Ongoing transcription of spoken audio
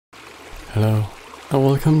Hello, and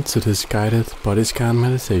welcome to this guided body scan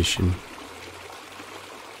meditation.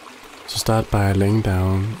 So start by laying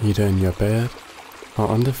down either in your bed or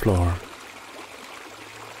on the floor.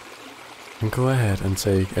 And go ahead and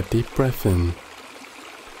take a deep breath in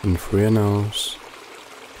through your nose,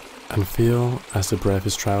 and feel as the breath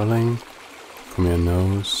is traveling from your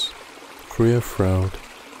nose, through your throat,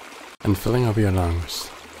 and filling up your lungs.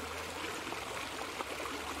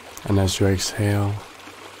 And as you exhale,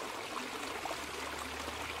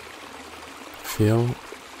 feel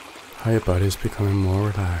how your body is becoming more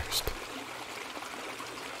relaxed.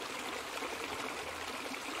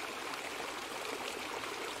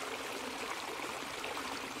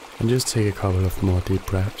 And just take a couple of more deep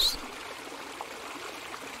breaths.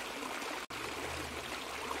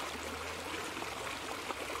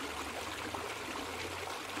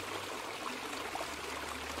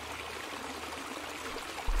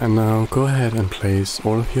 And now go ahead and place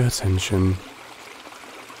all of your attention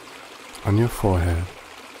on your forehead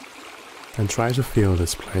and try to feel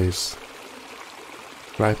this place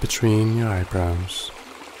right between your eyebrows.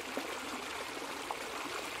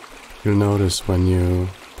 You'll notice when you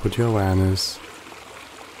put your awareness,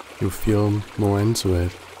 you feel more into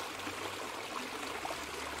it.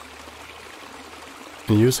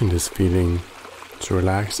 And using this feeling to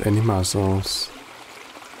relax any muscles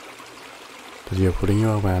that you're putting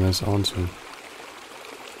your awareness onto.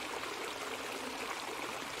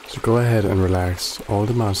 So go ahead and relax all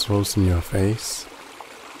the muscles in your face.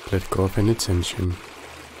 Let go of any tension.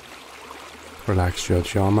 Relax your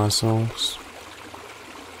jaw muscles.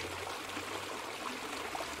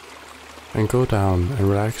 And go down and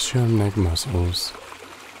relax your neck muscles.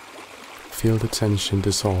 Feel the tension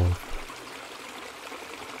dissolve.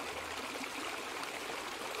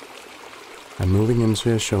 And moving into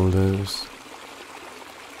your shoulders.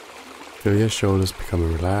 Feel your shoulders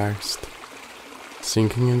becoming relaxed,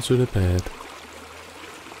 sinking into the bed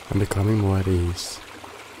and becoming more at ease.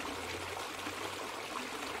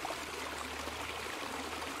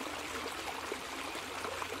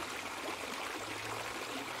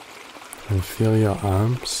 And feel your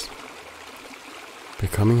arms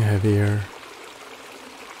becoming heavier,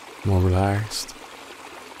 more relaxed,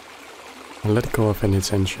 and let go of any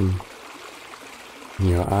tension in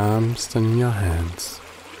your arms and in your hands,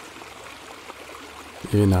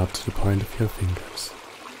 even up to the point of your fingers.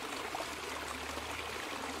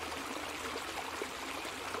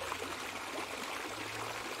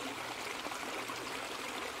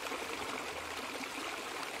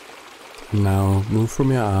 And now move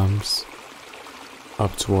from your arms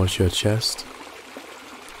up towards your chest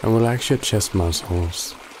and relax your chest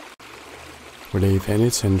muscles. Relieve any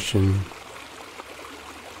tension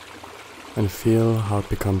and feel how it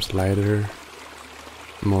becomes lighter,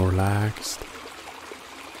 more relaxed,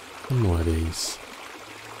 and more at ease.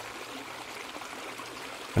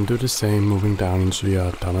 And do the same moving down into your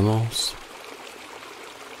abdominals.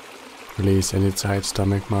 Release any tight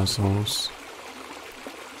stomach muscles.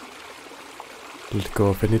 Let go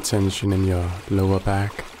of any tension in your lower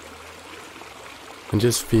back. And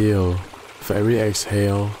just feel, for every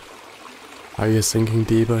exhale, how you're sinking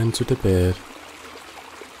deeper into the bed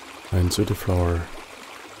or into the floor.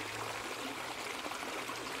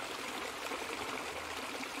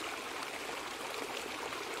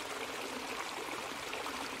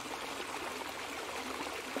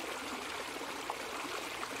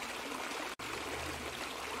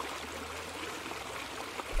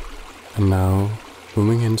 And now,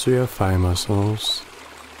 moving into your thigh muscles,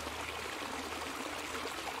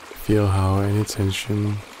 feel how any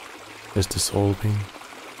tension is dissolving,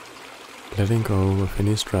 letting go of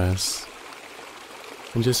any stress,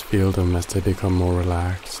 and just feel them as they become more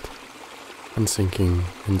relaxed and sinking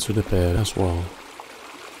into the bed as well.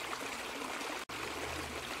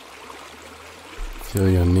 Feel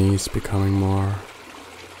your knees becoming more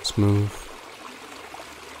smooth.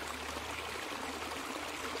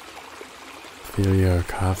 Feel your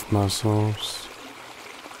calf muscles,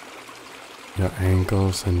 your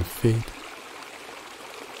ankles and feet.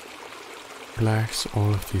 Relax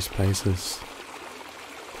all of these places.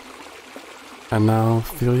 And now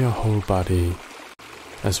feel your whole body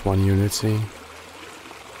as one unity.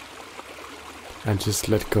 And just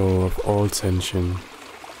let go of all tension.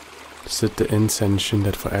 Set the intention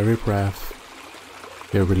that for every breath,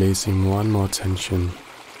 you're releasing one more tension.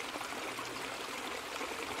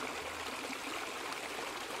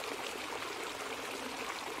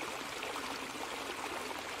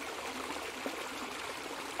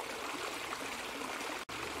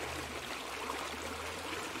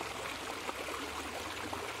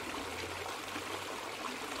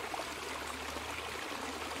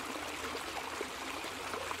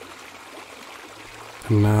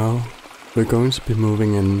 And now we're going to be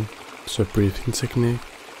moving in to a breathing technique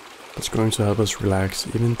that's going to help us relax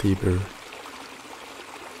even deeper.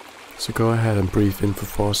 So go ahead and breathe in for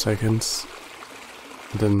 4 seconds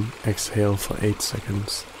and then exhale for 8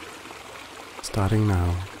 seconds. Starting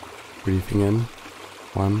now, breathing in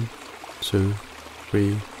 1, 2,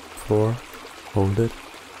 3, 4, hold it.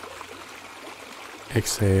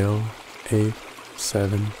 Exhale 8,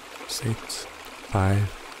 7, 6, 5,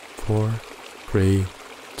 4, 3,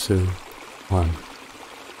 2, 1.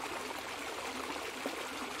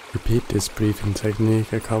 Repeat this breathing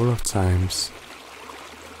technique a couple of times.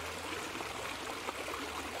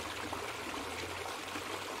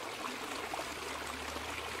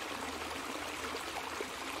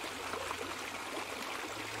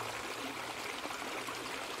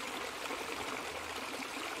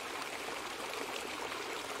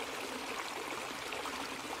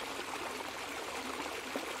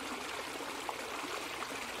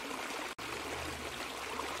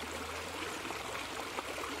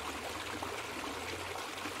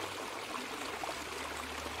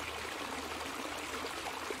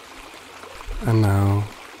 And now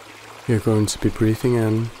you're going to be breathing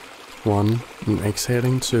in 1 and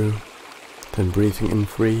exhaling 2, then breathing in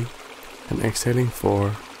 3 and exhaling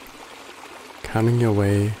 4, counting your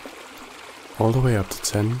way all the way up to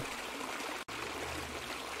 10.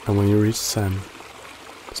 And when you reach 10,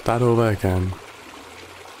 start over again.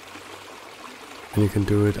 And you can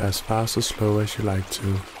do it as fast or slow as you like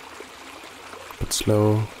to, but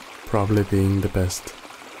slow probably being the best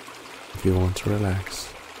if you want to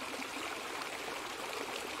relax.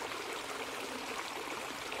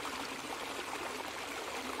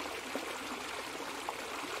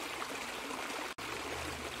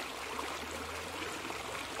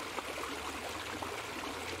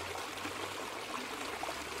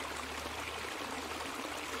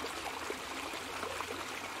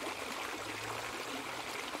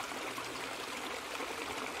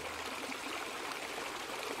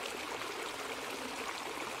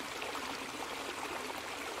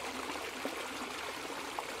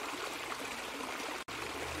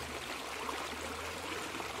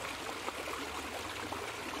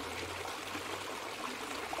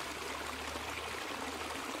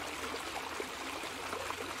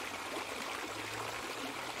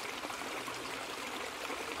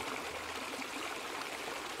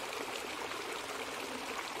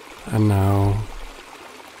 And now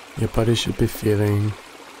your body should be feeling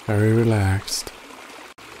very relaxed,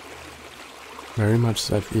 very much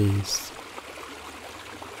at ease,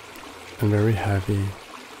 and very heavy. You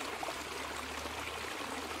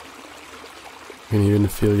can even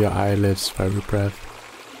feel your eyelids for every breath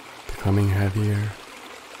becoming heavier.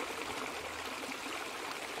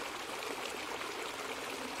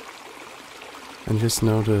 And just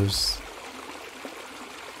notice,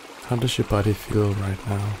 how does your body feel right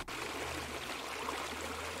now?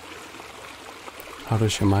 How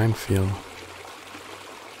does your mind feel?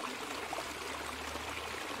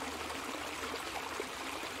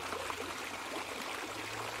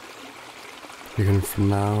 You can from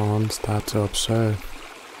now on start to observe.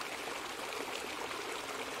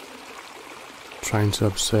 Trying to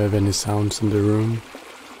observe any sounds in the room.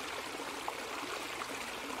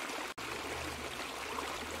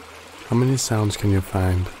 How many sounds can you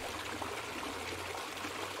find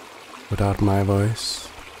without my voice?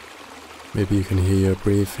 Maybe you can hear your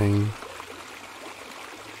breathing.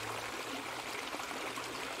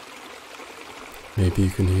 Maybe you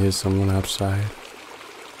can hear someone outside.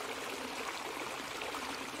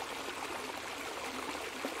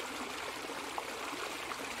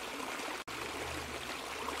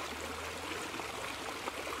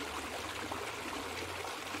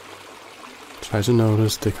 Try to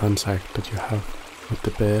notice the contact that you have with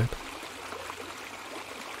the bed.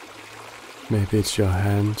 Maybe it's your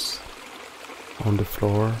hands on the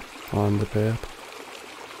floor or on the bed.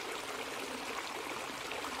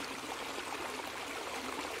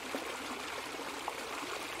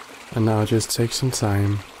 And now just take some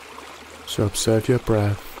time to observe your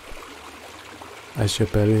breath as your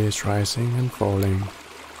belly is rising and falling.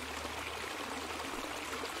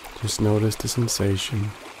 Just notice the sensation.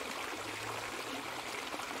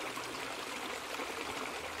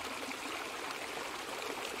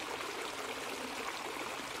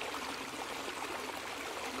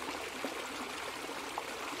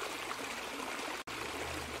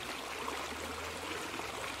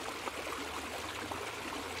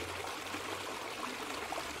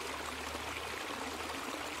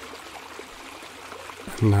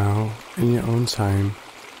 Now, in your own time,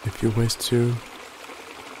 if you wish to,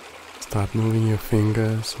 start moving your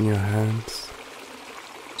fingers and your hands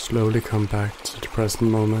slowly come back to the present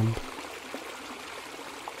moment.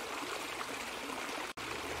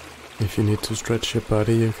 If you need to stretch your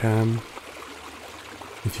body, you can.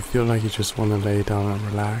 If you feel like you just want to lay down and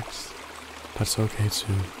relax, that's okay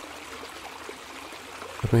too.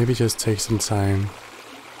 But maybe just take some time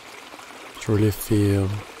to really feel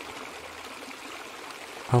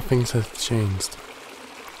how things have changed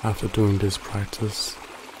after doing this practice.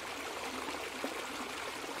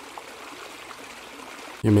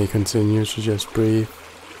 You may continue to just breathe,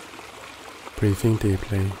 breathing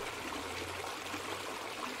deeply.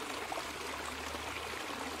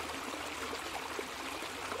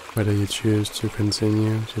 Whether you choose to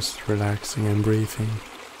continue just relaxing and breathing,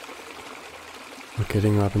 or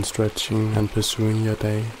getting up and stretching and pursuing your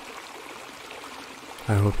day,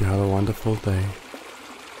 I hope you have a wonderful day.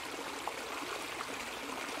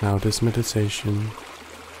 Now this meditation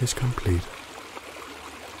is complete.